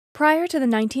Prior to the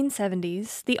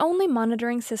 1970s, the only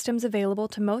monitoring systems available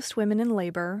to most women in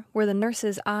labor were the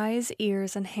nurse's eyes,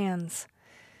 ears, and hands.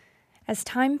 As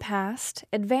time passed,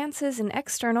 advances in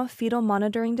external fetal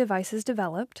monitoring devices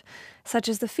developed, such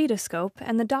as the fetoscope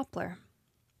and the Doppler.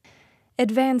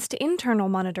 Advanced internal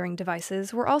monitoring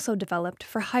devices were also developed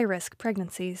for high-risk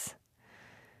pregnancies.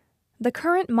 The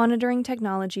current monitoring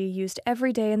technology used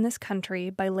every day in this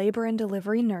country by labor and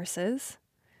delivery nurses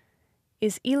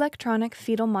is electronic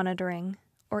fetal monitoring,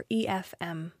 or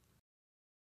EFM.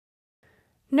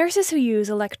 Nurses who use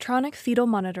electronic fetal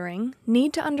monitoring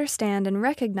need to understand and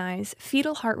recognize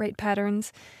fetal heart rate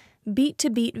patterns,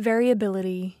 beat-to-beat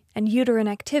variability, and uterine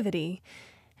activity,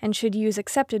 and should use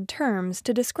accepted terms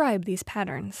to describe these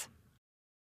patterns.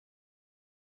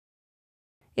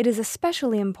 It is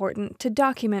especially important to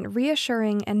document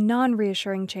reassuring and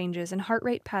non-reassuring changes in heart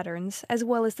rate patterns, as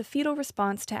well as the fetal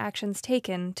response to actions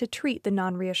taken to treat the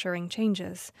non-reassuring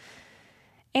changes.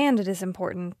 And it is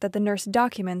important that the nurse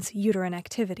documents uterine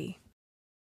activity.